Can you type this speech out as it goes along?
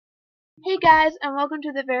Hey guys, and welcome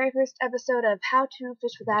to the very first episode of How to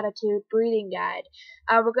Fish with Attitude Breeding Guide.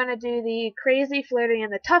 We're going to do the crazy, flirty,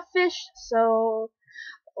 and the tough fish, so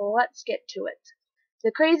let's get to it.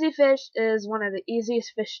 The crazy fish is one of the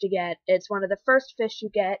easiest fish to get. It's one of the first fish you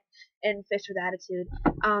get in Fish with Attitude,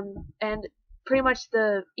 and pretty much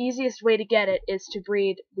the easiest way to get it is to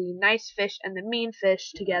breed the nice fish and the mean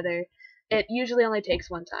fish together. It usually only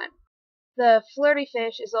takes one time. The flirty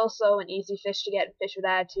fish is also an easy fish to get in Fish with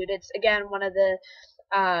Attitude. It's again one of the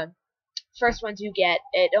uh, first ones you get.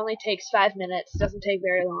 It only takes 5 minutes, doesn't take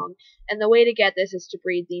very long, and the way to get this is to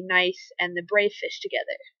breed the nice and the brave fish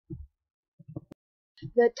together.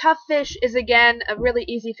 The tough fish is again a really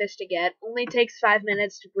easy fish to get. Only takes 5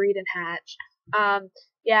 minutes to breed and hatch.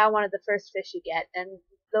 Yeah, one of the first fish you get, and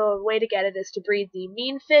the way to get it is to breed the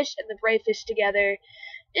mean fish and the brave fish together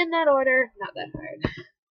in that order. Not that hard.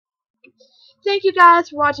 Thank you guys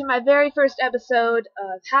for watching my very first episode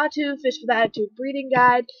of How to Fish with Attitude Breeding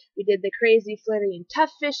Guide. We did the crazy, flirty, and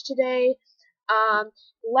tough fish today.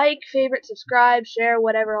 Like, favorite, subscribe, share,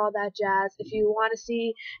 whatever, all that jazz. If you want to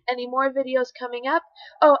see any more videos coming up.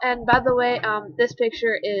 Oh, and by the way, this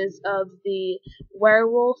picture is of the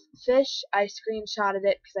werewolf fish. I screenshotted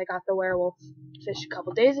it because I got the werewolf fish a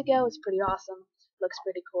couple days ago. It's pretty awesome. Looks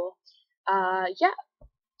pretty cool. Yeah.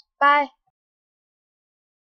 Bye.